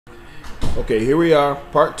Okay, here we are,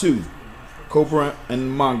 part 2. Cobra and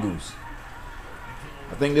Mongoose.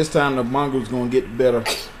 I think this time the Mongoose gonna get the better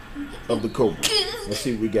of the Cobra. Let's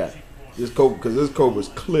see what we got. This Cobra, because this Cobra is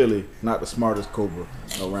clearly not the smartest Cobra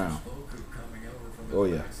around. Oh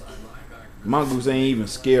yeah. Mongoose ain't even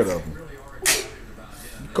scared of him.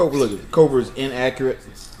 Cobra, look at it. Cobra is inaccurate.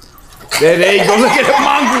 There you go. Look at the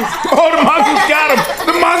Mongoose. Oh, the Mongoose got him.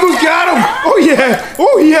 The Mongoose got him. Oh yeah.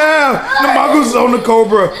 Oh yeah. The Mongoose is on the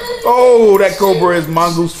Cobra. Oh, that Cobra is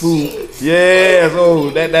Mongoose food. Yes. Oh,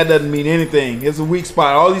 that doesn't mean anything. It's a weak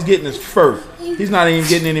spot. All he's getting is fur. He's not even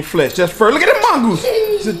getting any flesh. Just fur. Look at the Mongoose.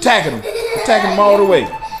 He's attacking him. Attacking him all the way.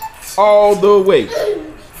 All the way.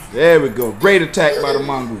 There we go. Great attack by the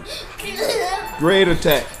Mongoose. Great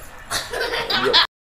attack.